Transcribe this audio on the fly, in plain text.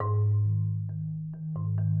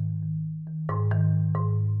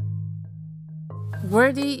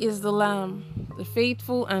Worthy is the Lamb, the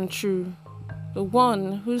faithful and true, the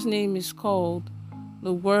one whose name is called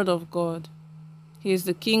the Word of God. He is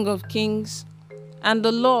the King of kings and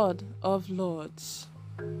the Lord of lords.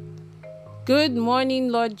 Good morning,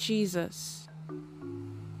 Lord Jesus.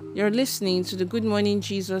 You're listening to the Good Morning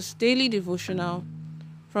Jesus daily devotional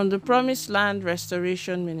from the Promised Land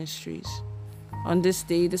Restoration Ministries. On this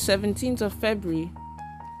day, the 17th of February,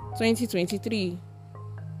 2023,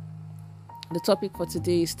 the topic for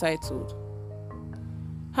today is titled,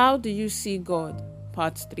 How Do You See God?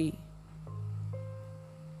 Part 3.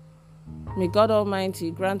 May God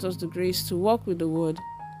Almighty grant us the grace to walk with the Word.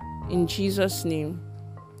 In Jesus' name,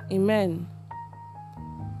 Amen.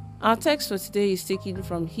 Our text for today is taken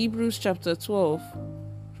from Hebrews chapter 12,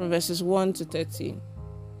 from verses 1 to 13.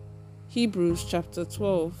 Hebrews chapter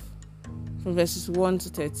 12, from verses 1 to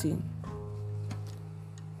 13.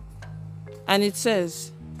 And it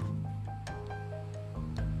says,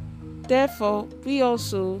 Therefore, we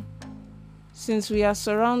also, since we are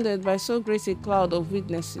surrounded by so great a cloud of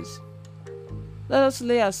witnesses, let us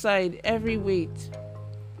lay aside every weight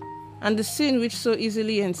and the sin which so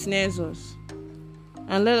easily ensnares us,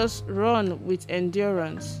 and let us run with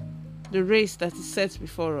endurance the race that is set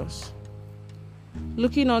before us,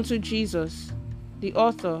 looking unto Jesus, the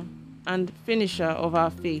author and finisher of our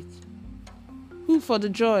faith, who for the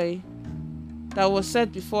joy that was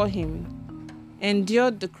set before him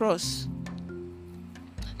endured the cross,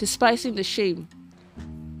 despising the shame,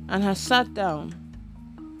 and has sat down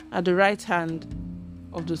at the right hand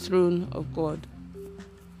of the throne of God.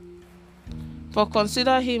 For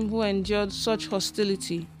consider him who endured such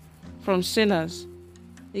hostility from sinners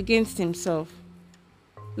against himself,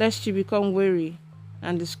 lest you become weary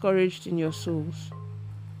and discouraged in your souls.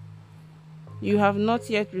 You have not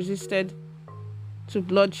yet resisted to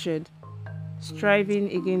bloodshed,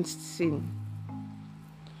 striving against sin,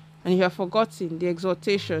 and you have forgotten the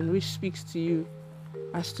exhortation which speaks to you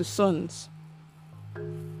as to sons.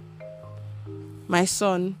 My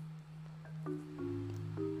son,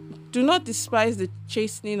 do not despise the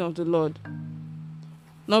chastening of the Lord,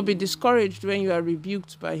 nor be discouraged when you are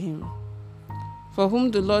rebuked by him. For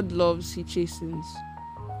whom the Lord loves, he chastens,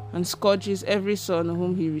 and scourges every son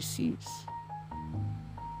whom he receives.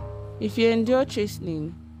 If you endure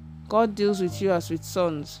chastening, God deals with you as with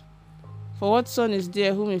sons. For what son is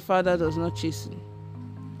there whom a father does not chasten?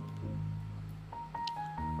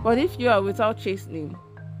 But if you are without chastening,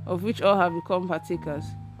 of which all have become partakers,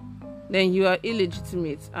 then you are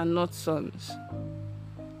illegitimate and not sons.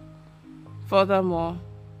 Furthermore,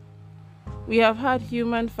 we have had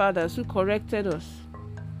human fathers who corrected us,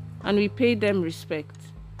 and we paid them respect.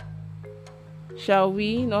 Shall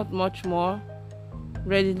we not much more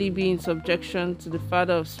readily be in subjection to the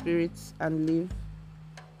Father of spirits and live?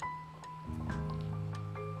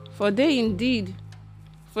 For they indeed,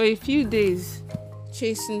 for a few days,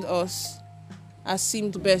 chastened us as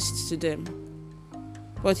seemed best to them,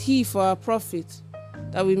 but he for our profit,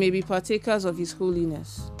 that we may be partakers of his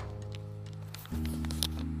holiness.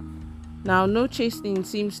 Now no chastening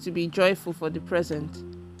seems to be joyful for the present,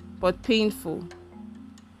 but painful.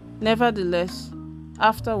 Nevertheless,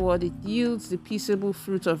 afterward it yields the peaceable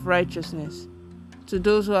fruit of righteousness to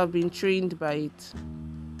those who have been trained by it.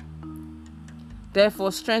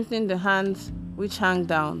 Therefore strengthen the hands which hang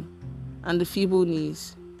down, and the feeble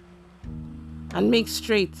knees, and make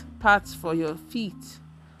straight paths for your feet,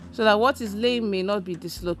 so that what is lame may not be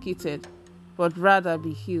dislocated, but rather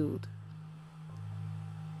be healed.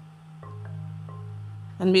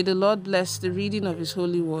 And may the Lord bless the reading of his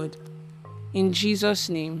holy word. In Jesus'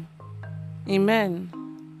 name, Amen.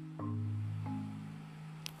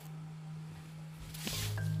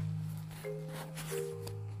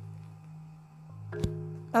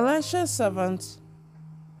 Elisha's servant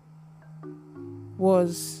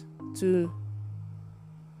was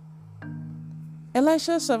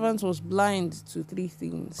blind to three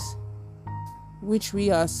things, which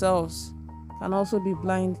we ourselves can also be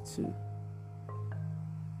blind to: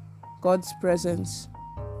 God's presence,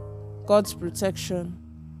 God's protection,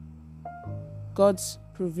 God's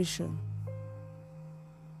provision.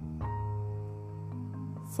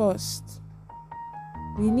 First,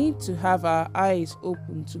 we need to have our eyes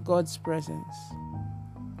open to God's presence.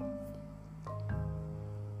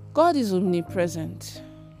 God is omnipresent,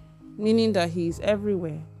 meaning that he is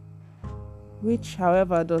everywhere, which,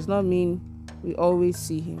 however, does not mean we always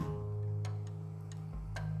see him.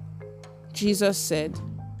 Jesus said,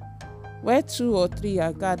 "Where 2 or 3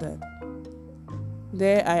 are gathered,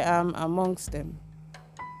 there I am amongst them."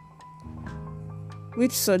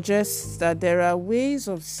 which suggests that there are ways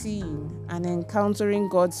of seeing and encountering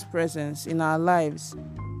God's presence in our lives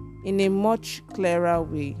in a much clearer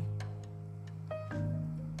way.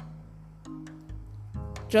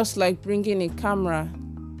 Just like bringing a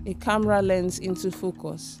camera lens into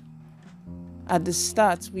focus. At the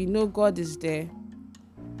start, we know God is there,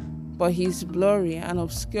 but He's blurry and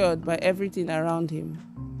obscured by everything around Him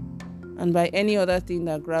and by any other thing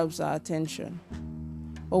that grabs our attention.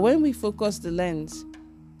 But when we focus the lens,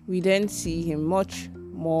 we then see Him much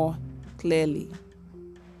more clearly.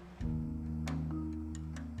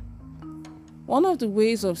 One of the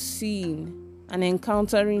ways of seeing and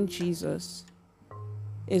encountering Jesus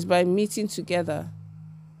is by meeting together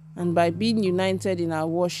and by being united in our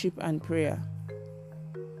worship and prayer.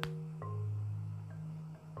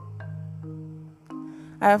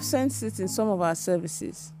 I have sensed it in some of our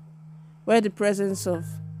services, where the presence of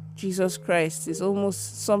Jesus Christ is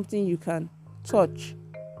almost something you can touch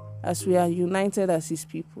as we are united as His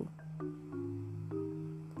people.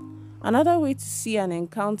 Another way to see and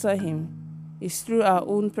encounter Him is through our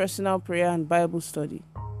own personal prayer and Bible study.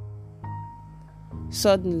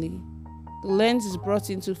 Suddenly, the lens is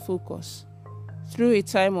brought into focus through a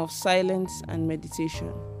time of silence and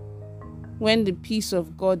meditation, when the peace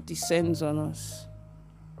of God descends on us.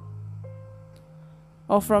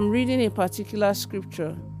 Or from reading a particular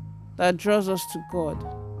scripture that draws us to God.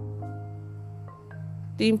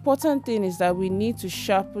 The important thing is that we need to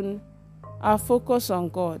sharpen our focus on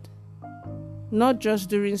God, not just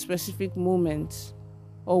during specific moments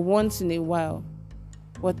or once in a while,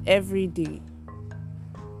 but every day.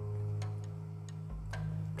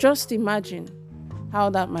 Just imagine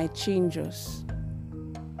how that might change us.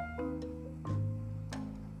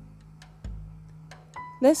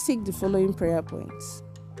 Let's take the following prayer points.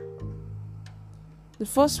 The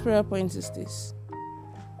first prayer point is this: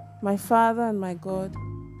 My Father and my God,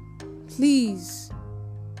 please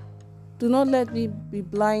do not let me be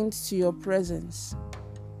blind to your presence.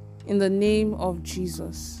 In the name of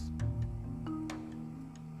Jesus.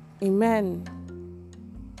 Amen.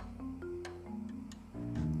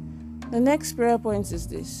 The next prayer point is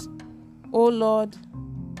this: Oh Lord,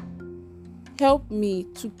 help me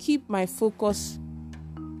to keep my focus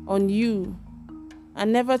on you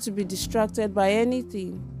and never to be distracted by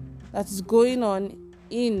anything that is going on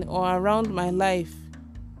in or around my life.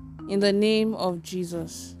 In the name of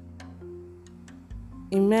Jesus.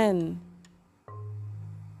 Amen.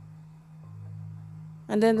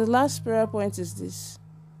 And then the last prayer point is this: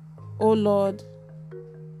 Oh Lord,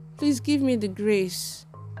 please give me the grace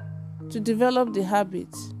to develop the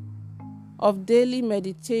habit of daily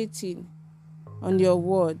meditating on your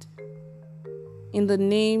word. In the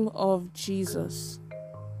name of Jesus.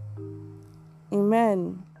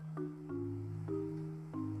 Amen.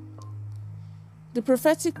 The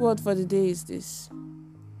prophetic word for the day is this: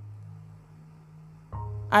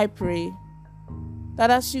 I pray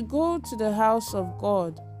that as you go to the house of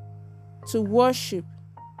God to worship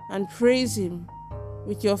and praise Him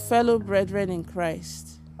with your fellow brethren in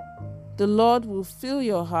Christ, the Lord will fill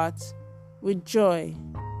your heart with joy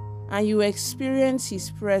and you experience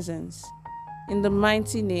His presence in the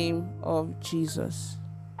mighty name of Jesus.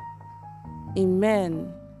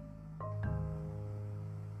 Amen.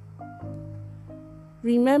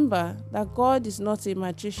 Remember that God is not a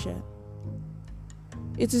magician.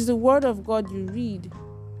 It is the word of God you read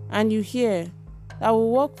and you hear that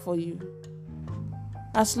will work for you,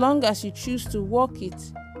 as long as you choose to walk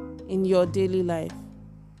it in your daily life.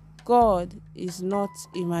 God is not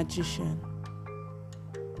a magician.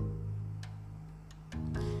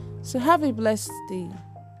 So have a blessed day.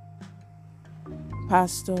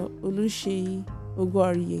 Pastor Oluseyi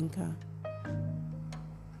Ogworiyenka.